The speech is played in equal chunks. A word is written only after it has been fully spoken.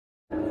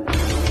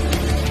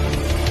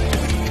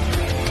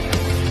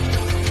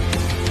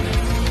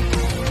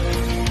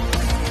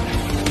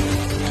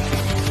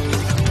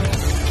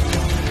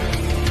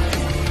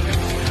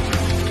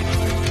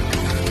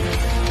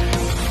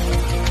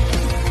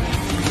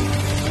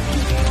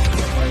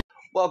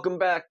Welcome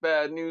back,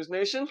 Bad News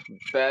Nation.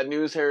 Bad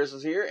News Harris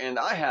is here, and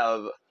I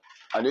have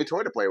a new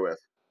toy to play with.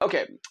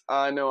 Okay,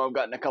 I know I've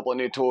gotten a couple of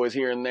new toys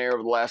here and there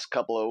over the last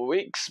couple of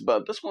weeks,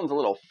 but this one's a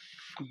little,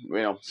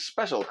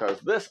 special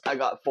because this I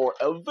got for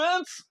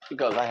events,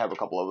 because I have a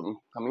couple of them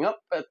coming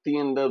up at the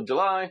end of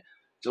July,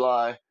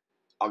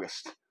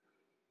 August.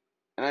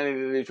 And I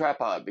needed a new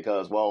tripod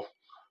because, well,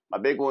 my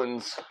big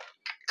one's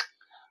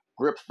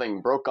grip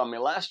thing broke on me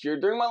last year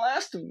during my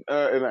last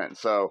event,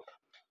 so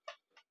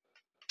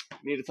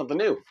needed something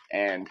new,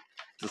 and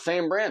it's the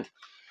same brand,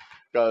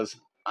 because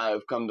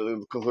I've come to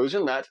the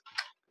conclusion that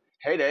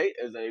HEYDAY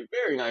is a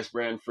very nice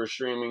brand for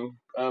streaming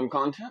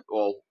content,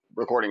 well,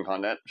 recording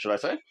content, should I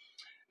say,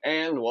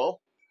 and, well,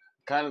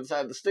 kind of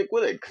decided to stick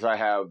with it, because I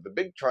have the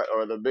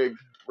big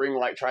ring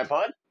light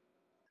tripod,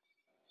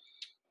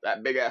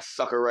 that big ass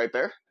sucker right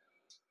there.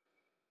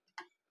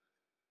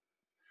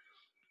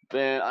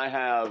 Then I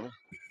have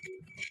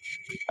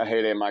a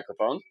HEYDAY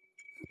microphone,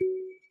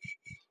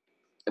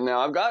 and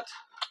now I've got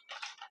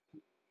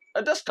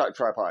a desktop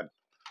tripod,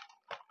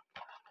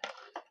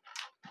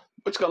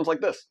 which comes like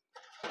this.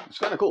 It's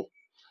kind of cool.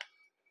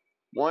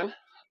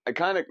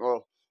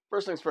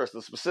 First things first,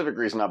 the specific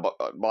reason I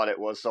bought it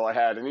was so I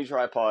had a new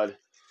tripod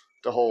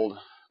to hold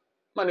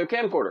my new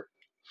camcorder.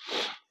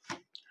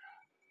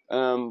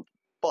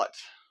 But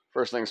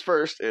first things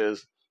first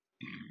is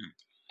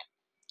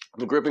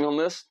the gripping on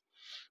this.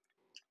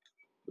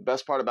 The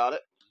best part about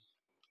it,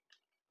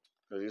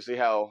 because you see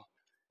how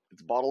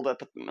it's bottled at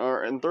the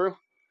and through.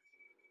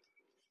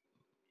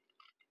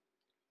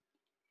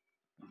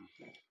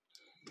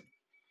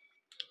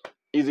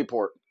 Easy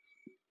port.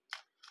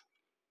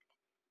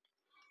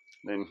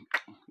 Then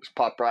just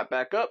pop right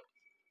back up.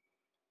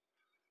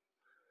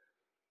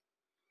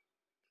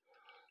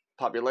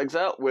 Pop your legs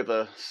out with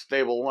a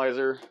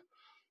stabilizer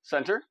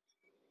center.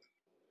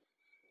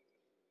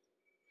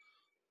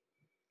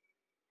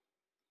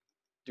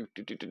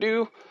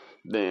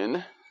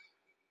 Then,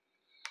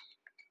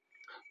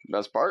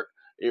 best part,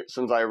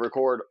 since I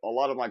record a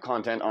lot of my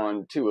content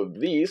on two of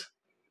these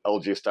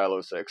LG Stylo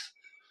 6,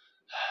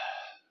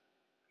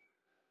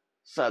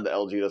 sad that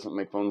LG doesn't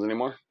make phones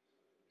anymore.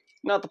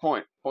 Not the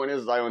point. Point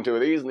is I own two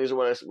of these, and these are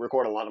what I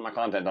record a lot of my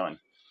content on.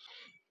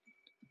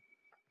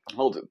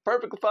 Holds it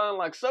perfectly fine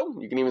like so.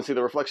 You can even see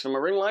the reflection of my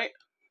ring light.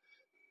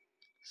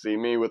 See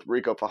me with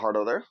Rico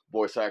Fajardo there,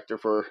 voice actor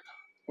for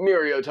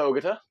Mirio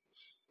Togata.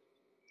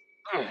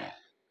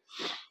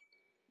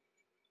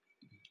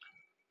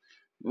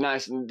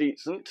 Nice and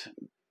decent.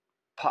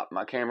 Pop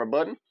my camera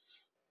button.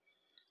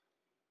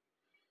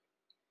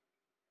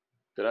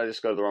 Did I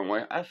just go the wrong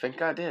way? I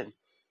think I did.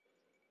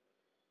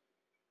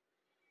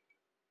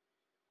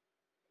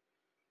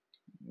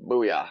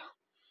 Booyah.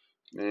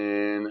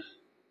 And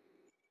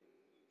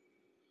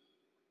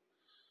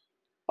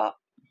pop.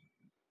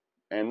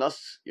 And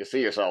thus, you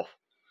see yourself.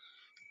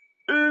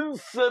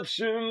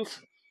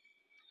 Inceptions.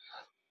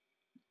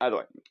 Either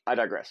way, I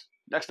digress.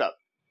 Next up.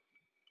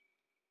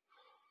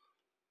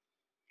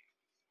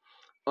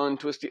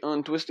 Untwisty,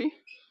 untwisty.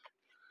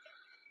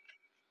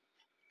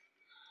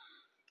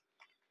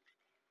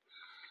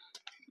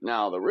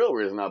 Now, the real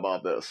reason I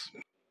bought this,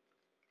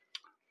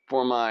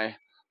 for my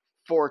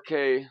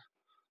 4K,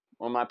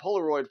 or my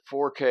Polaroid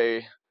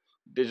 4K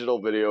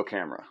digital video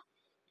camera,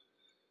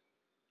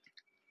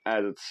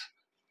 as it's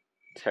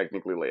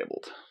technically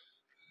labeled.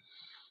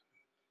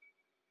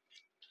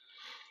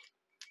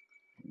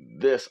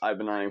 This I've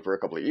been eyeing for a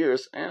couple of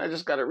years, and I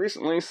just got it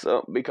recently,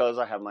 so because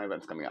I have my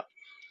events coming up.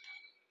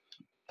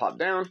 Pop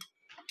down,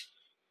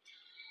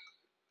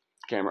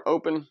 camera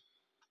open.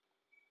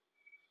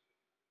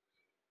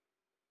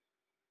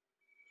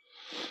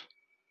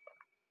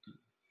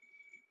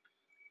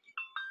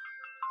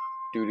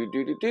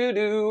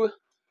 Do.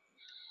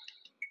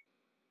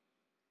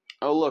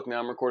 Oh look, now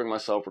I'm recording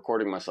myself.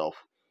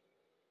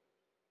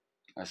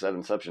 I said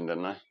Inception,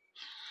 didn't I?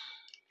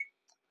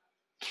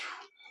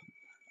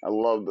 I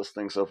love this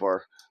thing so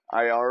far.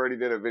 I already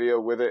did a video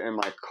with it in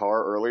my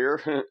car earlier.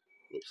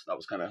 Oops, that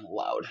was kind of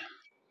loud.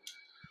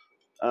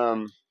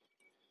 I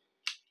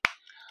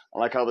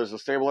like how there's a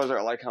stabilizer.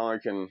 I like how I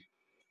can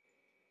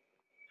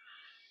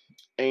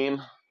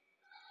aim.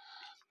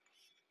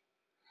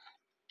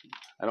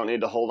 I don't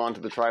need to hold on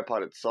to the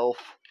tripod itself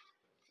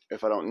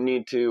if I don't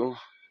need to.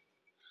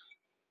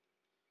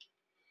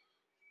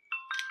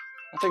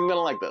 I think I'm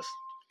gonna like this.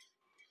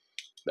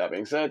 That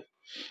being said,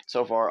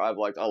 so far I've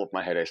liked all of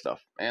my HEYDAY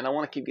stuff, and I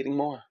want to keep getting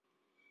more.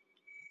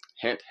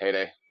 Hint,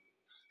 HEYDAY.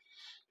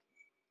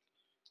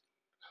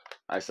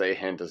 I say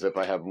hint as if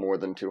I have more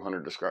than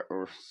 200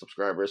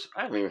 subscribers.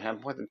 I don't even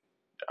have more than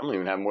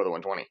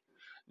 120.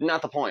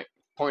 Not the point.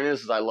 Point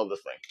is I love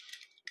this thing.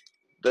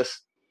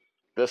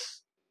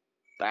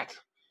 That.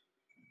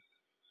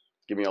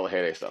 Give me all the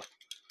HEYDAY stuff.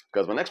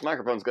 Because my next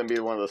microphone is going to be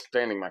one of the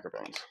standing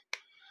microphones.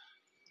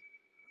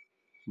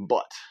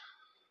 But,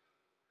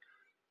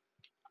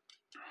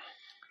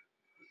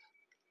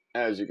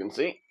 as you can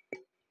see,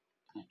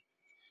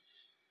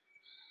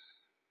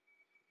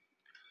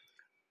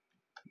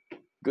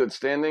 good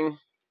standing,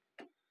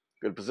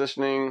 good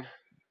positioning,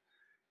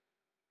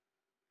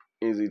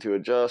 easy to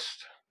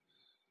adjust.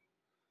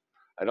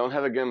 I don't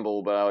have a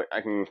gimbal, but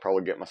I can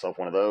probably get myself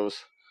one of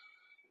those.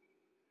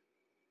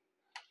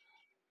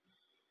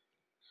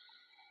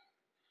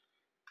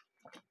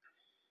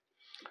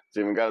 It's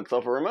even got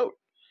itself a remote.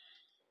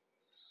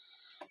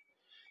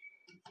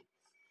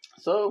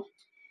 So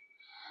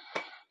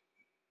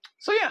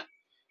yeah,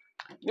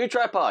 new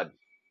tripod,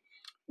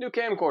 new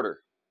camcorder.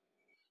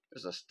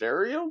 There's a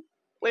stereo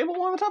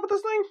label on the top of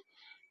this thing?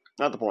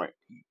 Not the point.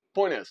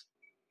 Point is,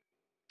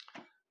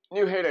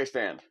 new HEYDAY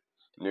stand,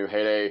 new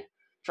HEYDAY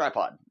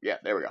tripod. Yeah,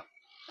 there we go.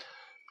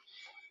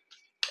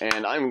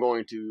 And I'm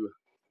going to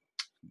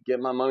get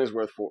my money's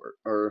worth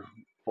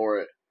for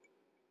it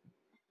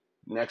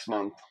next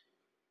month.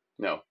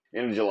 No,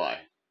 in July.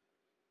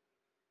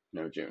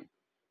 No, June.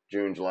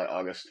 June, July,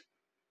 August.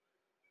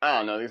 I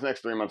don't know. These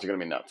next 3 months are going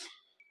to be nuts.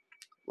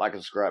 Like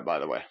and subscribe, by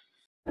the way.